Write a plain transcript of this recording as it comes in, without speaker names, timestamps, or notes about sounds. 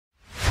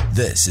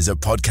This is a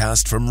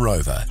podcast from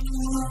Rover.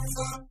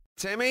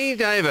 Tammy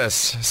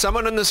Davis,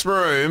 someone in this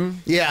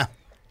room Yeah.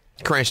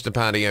 crashed a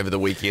party over the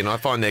weekend. I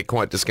find that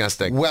quite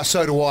disgusting. Well,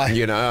 so do I.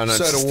 You know, and I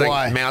So just do think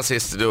I. Mouse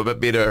has to do a bit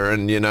better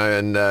and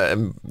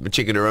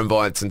checking her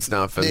invites and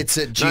stuff. And That's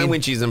it, know Jen.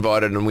 when she's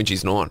invited and when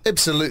she's not.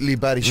 Absolutely,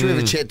 buddy. Should we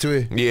have a chat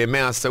to her? Yeah,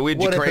 Mouse, so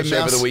where'd you What crash happened,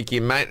 over Mouse? the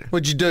weekend, mate?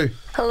 What'd you do?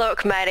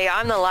 Look, matey,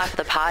 I'm the life of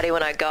the party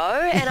when I go,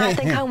 and I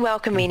think I'm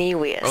welcome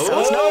anywhere. So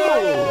it's not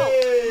my fault.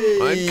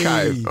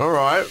 Okay, all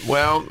right.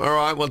 Well,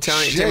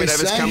 Tammy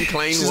Davis, Jeez, come eh?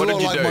 clean. She's What a did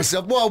lot you like do?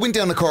 myself. Well, I went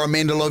down to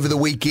Coromandel over the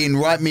weekend,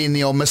 right? Me and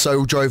the old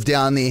misso drove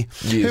down there.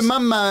 Yes. Her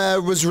mum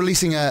was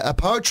releasing a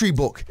poetry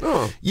book.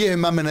 Oh. Yeah, her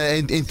mum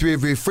and three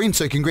of her friends.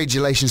 So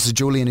congratulations to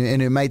Julie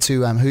and her mates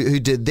who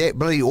did that.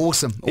 Bloody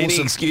awesome. Any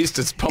Awesome. excuse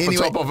to pop Anyway,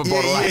 a top of a yeah,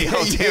 bottle, eh? yeah,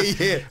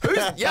 Oh,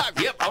 damn. yeah.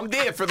 Yep, I'm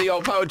there for the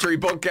old poetry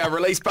book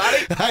release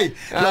party. Hey,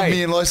 love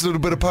me a nice little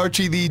bit of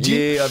poetry there,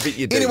 Jim. Yeah, I bet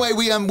you do. Anyway,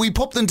 we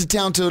popped into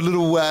town to a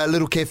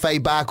little cafe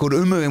bar called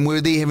Umu, and we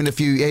were there having have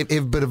a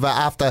bit of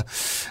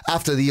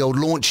after the old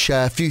launch,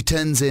 a few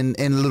tins and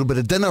a little bit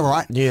of dinner,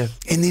 right? Yeah.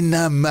 And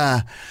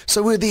then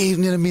so we're there,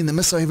 me and the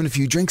misso having a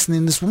few drinks, and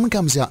then this woman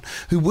comes out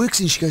who works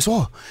and she goes,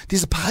 "Oh,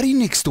 there's a party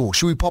next door.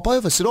 Should we pop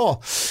over?" I said, "Oh,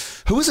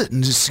 who is it?"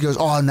 And she goes,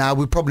 "Oh, no,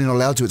 we're probably not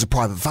allowed to. It's a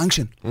private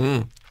function."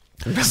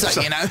 So,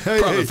 you know,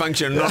 Private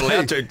function, not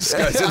allowed to. Just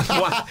goes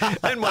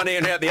in one ear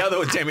and out the other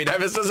with Tammy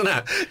Davis, doesn't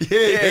it?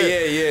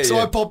 Yeah. So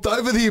I popped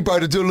over there, bro,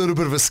 to do a little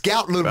bit of a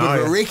scout, a little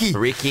bit of a recce.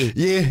 Recce.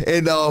 Yeah,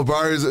 and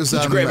bro, it was,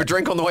 Did you grab a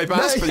drink on the way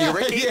past for your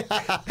yeah, recce?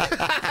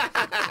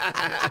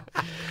 yeah.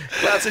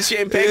 Glass of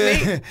champagne?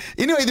 Yeah.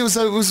 Anyway, it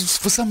was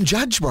for some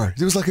judge, bro.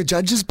 There was like a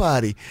judge's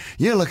party.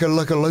 Yeah, like a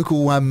local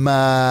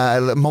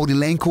Māori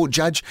land court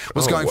judge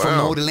was going from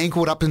wow. Māori land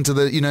court up into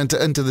the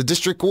into the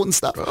district court and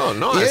stuff. Oh,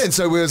 nice. Yeah, and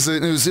so it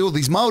was all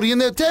these Māori in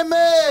there.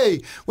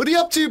 Tammy, what are you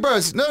up to, bro? I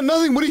said, no,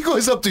 nothing. What are you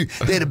guys up to?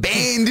 They had a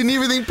band and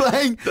everything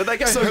playing. Did they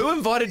go, who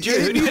invited you?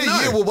 Who do you know?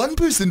 Yeah, well, one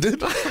person did.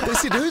 They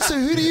said,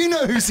 who do you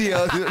know who's here?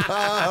 I said,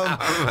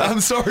 I'm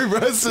sorry, bro.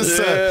 It's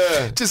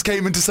just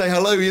came in to say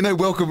hello,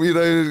 welcome,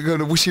 going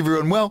to wish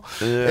everyone well.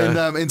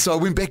 Yeah. And so I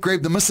went back,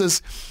 grabbed the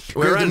missus,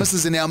 We're in.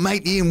 and our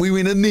mate, and we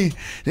went in there,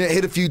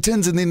 had a few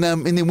tins, and then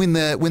when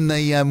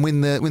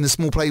the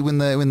small play, when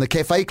the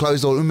cafe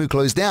closed or Umu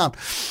closed down,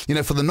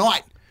 for the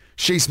night,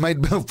 she's made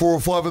about 4 or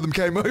 5 of them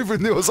came over,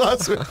 and there was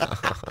us.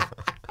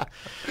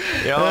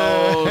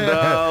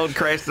 Old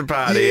crash the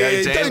party,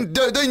 eh, Jen?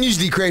 Don't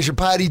usually crash a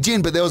party,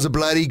 Jen, but that was a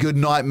bloody good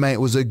night, mate.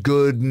 It was a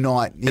good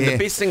night. Yeah. And the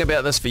best thing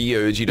about this for you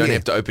is you don't Yeah.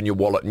 have to open your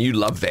wallet, and you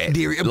love that.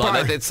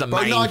 That's the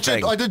main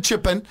thing. I did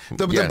chip in.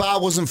 The Yeah. bar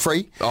wasn't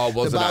free. Oh,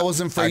 wasn't the bar it?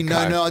 wasn't free.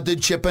 Okay. No, I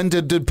did chip in.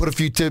 Did put a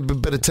few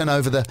bit of tin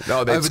over the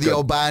Oh, that's the good.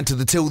 old bar into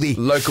the till there.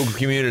 Local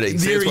community.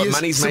 See, There that's he what is,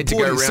 money's made to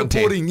go around.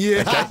 supporting,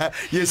 yeah,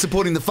 yeah,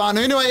 supporting the fun.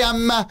 Anyway,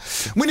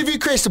 when have you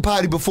crashed a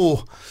party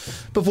before,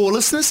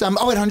 listeners?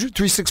 0800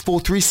 364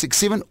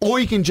 367, or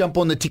you can jump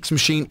on the text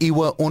machine,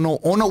 Iwa or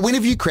not. When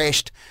have you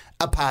crashed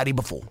a party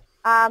before?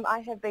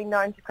 I have been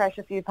known to crash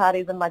a few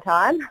parties in my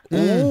time.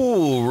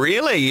 Ooh,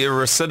 really?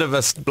 You're a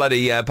recidivist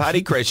bloody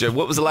party crasher.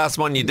 What was the last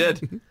one you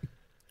did?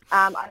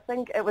 I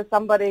think it was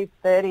somebody's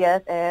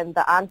 30th, and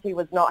the auntie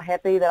was not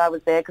happy that I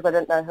was there because I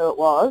didn't know who it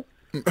was.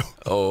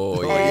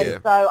 Oh, And yeah.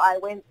 so I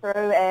went through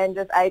and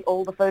just ate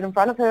all the food in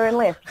front of her and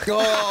left.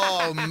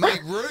 Oh,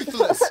 mate,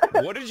 ruthless.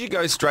 What did you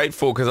go straight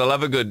for? Because I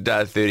love a good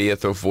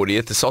 30th or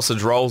 40th. The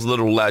sausage rolls,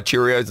 little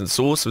Cheerios and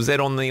sauce. Was that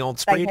on the old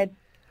spread?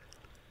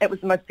 It was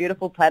the most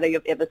beautiful platter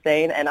you've ever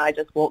seen, and I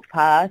just walked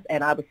past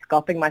and I was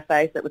scoffing my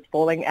face. It was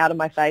falling out of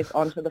my face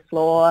onto the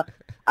floor.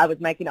 I was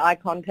making eye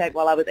contact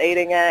while I was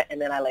eating it,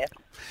 and then I left.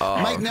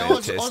 Oh, Mate, now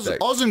I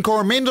fantastic. was in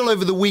Coromandel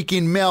over the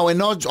weekend, Mel,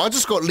 and I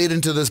just got led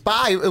into this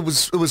bar. It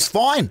was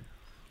fine.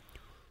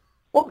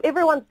 Well,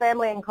 everyone's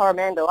family in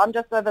Coromandel. I'm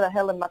just over the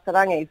hill in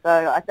Matarangi, so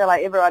I feel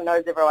like everyone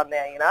knows everyone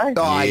there,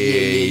 Oh,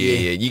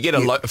 yeah. You get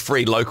a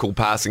free local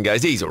pass and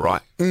goes, he's all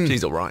right.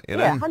 She's all right,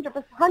 Yeah,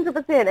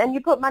 100%. And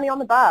you put money on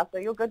the bar, so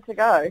you're good to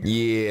go.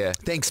 Yeah.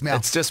 Thanks, Mel.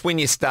 It's just when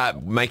you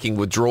start making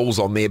withdrawals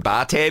on their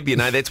bar tab,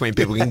 that's when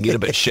people can get a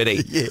bit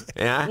shitty.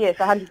 Yeah. Yes,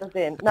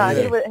 100%. No,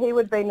 Yeah. he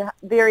would have been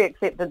very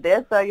accepted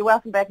there, so you're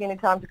welcome back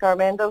anytime to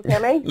Coromandel,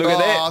 Tammy. Look at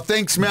that. Oh,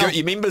 thanks, Mel. Got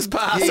your members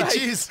pass. Yeah, eh?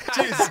 cheers.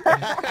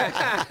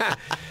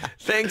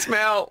 Thanks,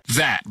 Mel.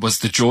 That was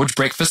the George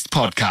Breakfast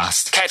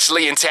Podcast. Catch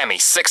Lee and Tammy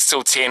 6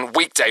 till 10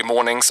 weekday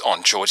mornings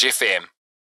on George FM.